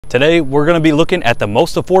Today, we're gonna be looking at the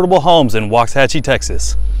most affordable homes in Waxahachie,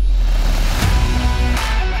 Texas.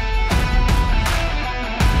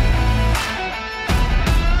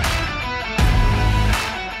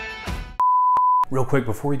 Real quick,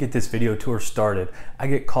 before we get this video tour started, I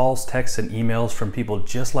get calls, texts, and emails from people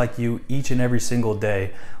just like you each and every single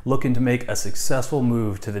day looking to make a successful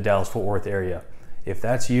move to the Dallas-Fort Worth area. If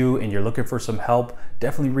that's you and you're looking for some help,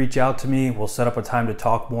 definitely reach out to me. We'll set up a time to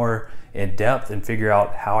talk more in depth and figure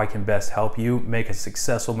out how I can best help you make a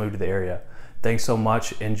successful move to the area. Thanks so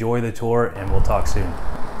much. Enjoy the tour and we'll talk soon.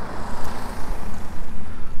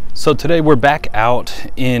 So today we're back out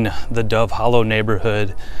in the Dove Hollow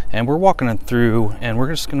neighborhood and we're walking through and we're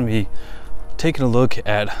just going to be taking a look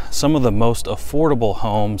at some of the most affordable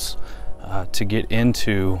homes to get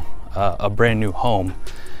into a brand new home.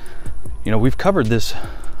 You know, we've covered this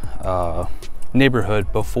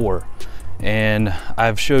neighborhood before and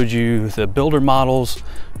I've showed you the builder models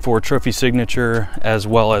for Trophy Signature as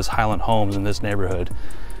well as Highland Homes in this neighborhood.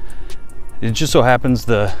 It just so happens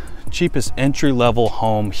the cheapest entry-level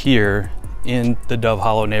home here in the Dove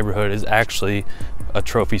Hollow neighborhood is actually a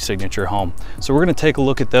Trophy Signature home. So we're going to take a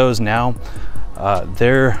look at those now.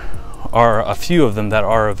 There are a few of them that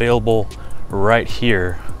are available right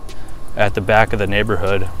here at the back of the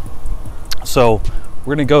neighborhood. So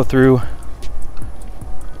we're going to go through,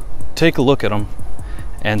 take a look at them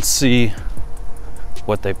and see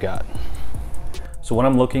what they've got. So when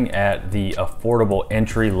I'm looking at the affordable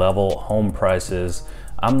entry-level home prices,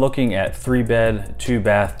 I'm looking at 3-bed,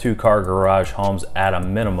 2-bath, 2-car garage homes at a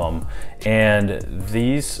minimum. And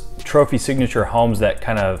these Trophy Signature homes that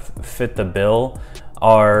kind of fit the bill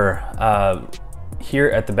are here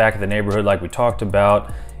at the back of the neighborhood like we talked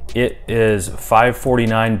about. It is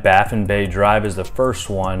 549 Bath and Bay Drive is the first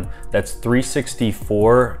one. That's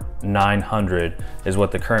 $364,900 is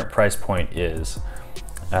what the current price point is.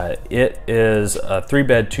 It is a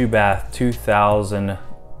 3-bed, 2-bath, 2,000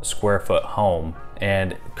 square foot home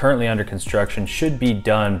and currently under construction, should be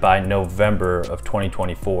done by November of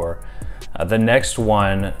 2024. The next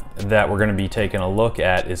one that we're going to be taking a look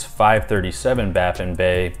at is 537 Bath and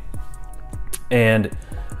Bay, and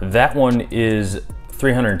that one is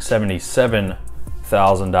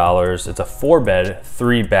 $377,000. It's a 4-bed,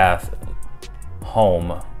 3-bath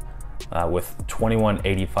home with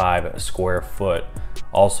 2185 square foot.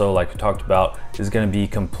 Also, like we talked about, is going to be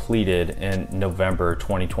completed in November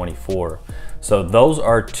 2024. So those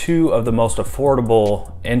are two of the most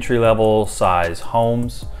affordable entry-level size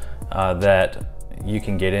homes that you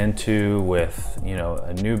can get into with, you know,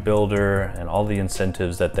 a new builder and all the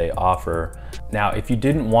incentives that they offer. Now, if you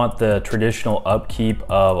didn't want the traditional upkeep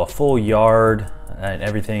of a full yard and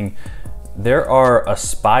everything, there are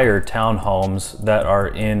Aspire townhomes that are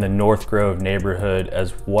in the North Grove neighborhood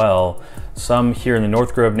as well. Some here in the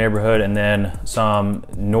North Grove neighborhood and then some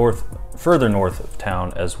further north of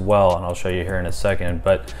town as well, and I'll show you here in a second.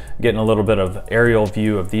 But getting a little bit of aerial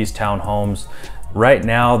view of these townhomes. Right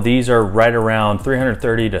now, these are right around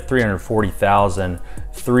 $330,000 to $340,000,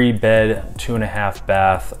 3-bed, 2.5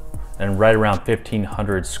 bath, and right around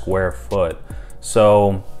 1,500 square foot.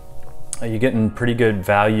 So you're getting pretty good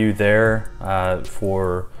value there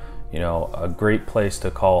for, you know, a great place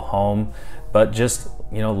to call home, but just,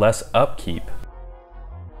 you know, less upkeep.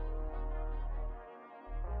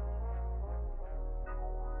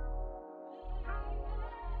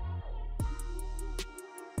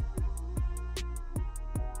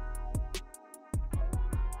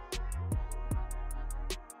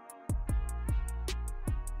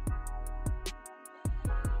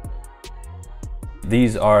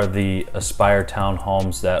 These are the Aspire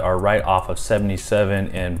townhomes that are right off of 77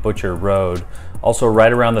 and Butcher Road. Also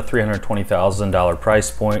right around the $320,000 price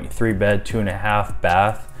point, 3-bed, 2.5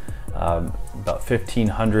 bath, about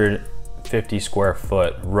 1,550 square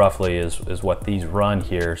foot roughly is what these run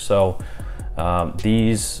here. So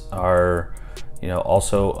these are, you know,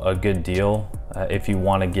 also a good deal if you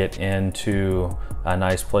want to get into a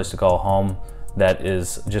nice place to call home that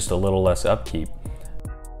is just a little less upkeep.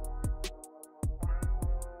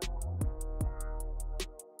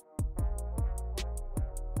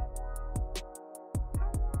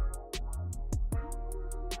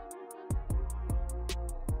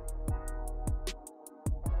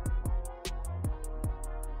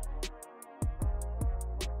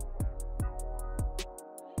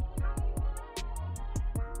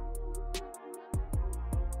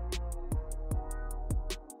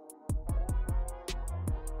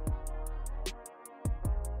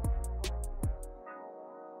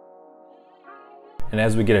 And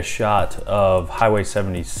as we get a shot of Highway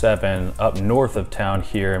 77 up north of town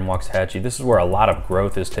here in Waxahachie, this is where a lot of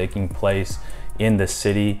growth is taking place in the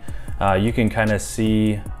city. You can kind of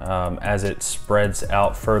see as it spreads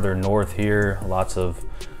out further north here, lots of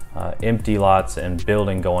empty lots and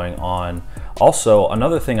building going on. Also,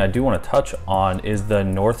 another thing I do want to touch on is the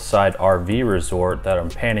Northside RV Resort that I'm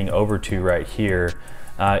panning over to right here.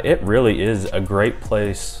 It really is a great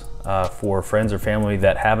place for friends or family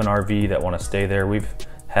that have an RV that want to stay there. We've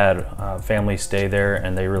had families stay there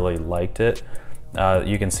and they really liked it.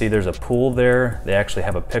 You can see there's a pool there. They actually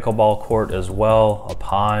have a pickleball court as well, a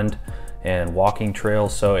pond, and walking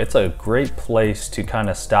trails. So it's a great place to kind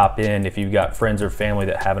of stop in if you've got friends or family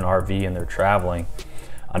that have an RV and they're traveling.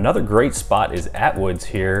 Another great spot is Atwood's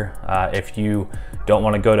here. If you don't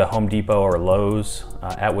want to go to Home Depot or Lowe's,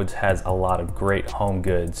 Atwood's has a lot of great home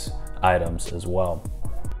goods items as well.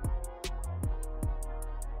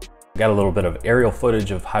 Got a little bit of aerial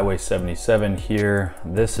footage of Highway 77 here.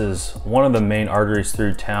 This is one of the main arteries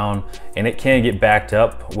through town, and it can get backed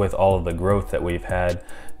up with all of the growth that we've had.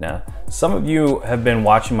 Now, some of you have been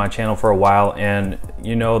watching my channel for a while, and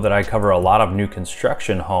you know that I cover a lot of new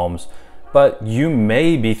construction homes, but you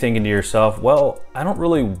may be thinking to yourself, well, I don't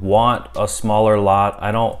really want a smaller lot.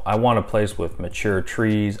 I want a place with mature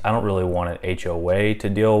trees. I don't really want an HOA to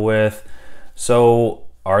deal with. So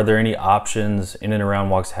are there any options in and around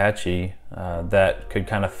Waxahachie that could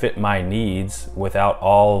kind of fit my needs without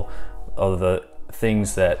all of the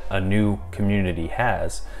things that a new community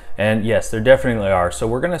has? And yes, there definitely are. So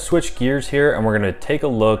we're gonna switch gears here and we're gonna take a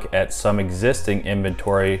look at some existing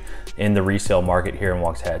inventory in the resale market here in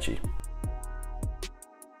Waxahachie.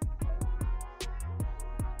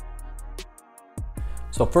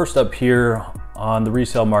 So first up here on the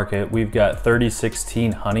resale market, we've got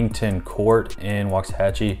 3016 Huntington Court in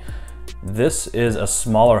Waxahachie. This is a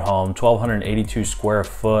smaller home, 1,282 square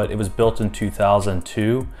foot. It was built in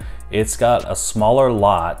 2002. It's got a smaller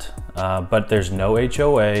lot, but there's no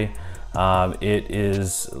HOA. It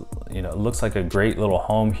is, it looks like a great little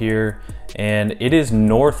home here. And it is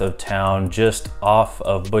north of town, just off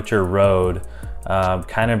of Butcher Road,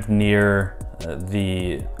 kind of near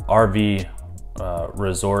the RV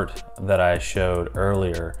resort that I showed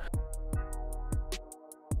earlier.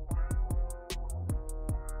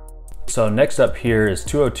 So next up here is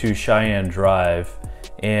 202 Cheyenne Drive,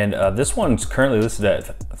 and this one's currently listed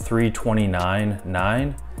at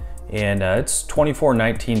 $329,900, and it's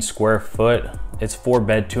 2419 square foot. It's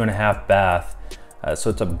 4-bed, 2.5 bath. So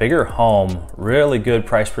it's a bigger home, really good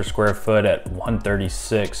price per square foot at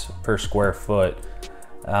 $136 per square foot.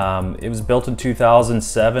 It was built in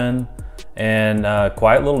 2007. And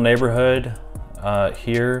quiet little neighborhood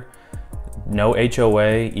here, no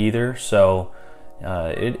HOA either. So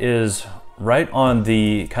it is right on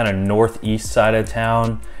the kind of northeast side of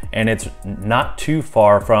town, and it's not too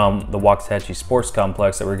far from the Waxahachie Sports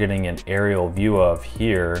Complex that we're getting an aerial view of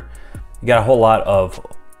here. You got a whole lot of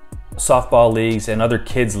softball leagues and other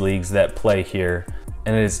kids leagues that play here,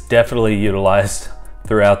 and it is definitely utilized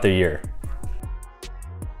throughout the year.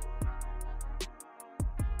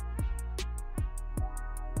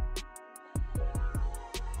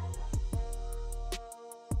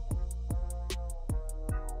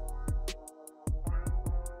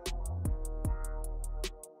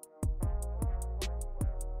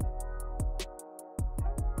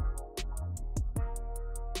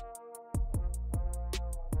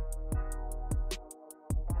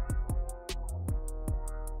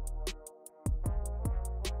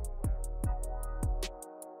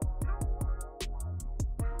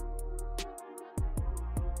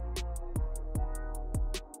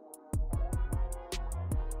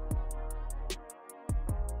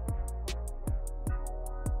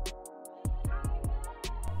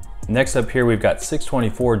 Next up here, we've got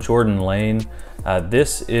 624 Jordan Lane.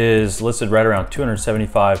 This is listed right around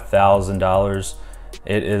 $275,000.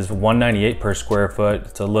 It is $198 per square foot.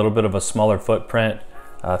 It's a little bit of a smaller footprint,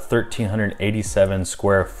 1,387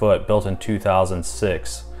 square foot, built in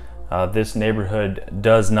 2006. This neighborhood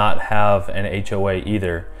does not have an HOA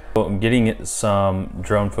either. So I'm getting some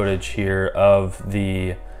drone footage here of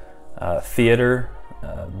the theater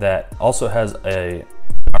that also has a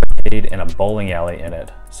arcade and a bowling alley in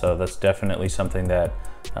it. So that's definitely something that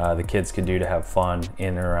the kids can do to have fun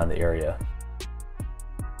in and around the area.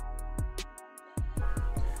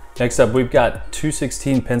 Next up, we've got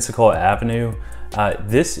 216 Pensacola Avenue.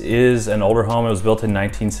 This is an older home. It was built in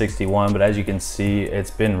 1961, but as you can see,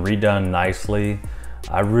 it's been redone nicely.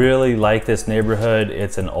 I really like this neighborhood.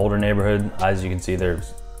 It's an older neighborhood. As you can see,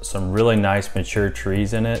 there's some really nice mature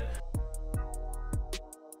trees in it.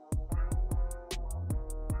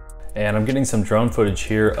 And I'm getting some drone footage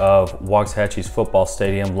here of Waxahachie's football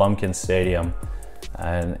stadium, Lumpkin Stadium.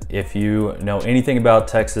 And if you know anything about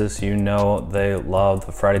Texas, you know they love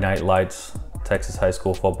the Friday Night Lights. Texas high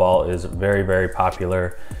school football is very, very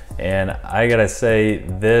popular. And I gotta say,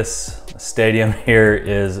 this stadium here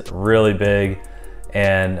is really big,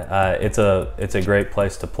 and it's a great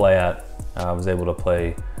place to play at. I was able to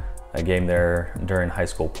play a game there during high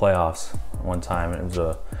school playoffs one time, and it was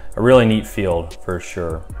a really neat field for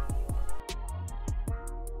sure.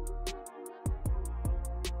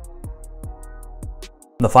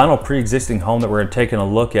 The final pre-existing home that we're taking a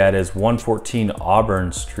look at is 114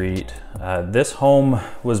 Auburn Street. This home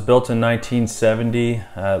was built in 1970.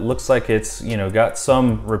 It looks like it's got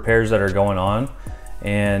some repairs that are going on,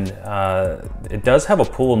 and it does have a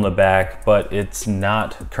pool in the back, but it's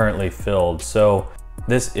not currently filled. So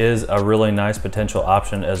this is a really nice potential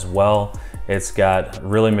option as well. It's got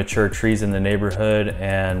really mature trees in the neighborhood,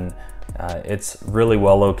 and it's really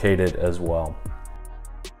well located as well.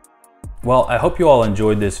 Well, I hope you all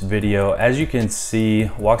enjoyed this video. As you can see,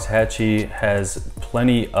 Waxahachie has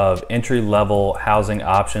plenty of entry-level housing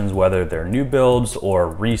options, whether they're new builds or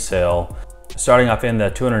resale, starting off in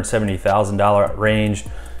the $270,000 range,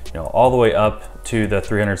 all the way up to the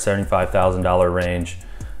 $375,000 range.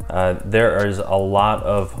 There is a lot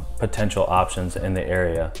of potential options in the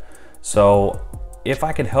area. So if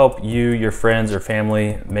I could help you, your friends, or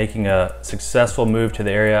family making a successful move to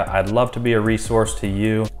the area, I'd love to be a resource to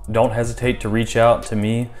you. Don't hesitate to reach out to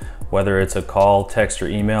me, whether it's a call, text, or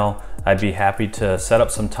email. I'd be happy to set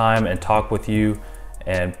up some time and talk with you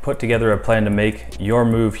and put together a plan to make your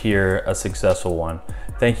move here a successful one.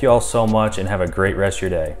 Thank you all so much, and have a great rest of your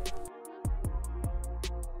day.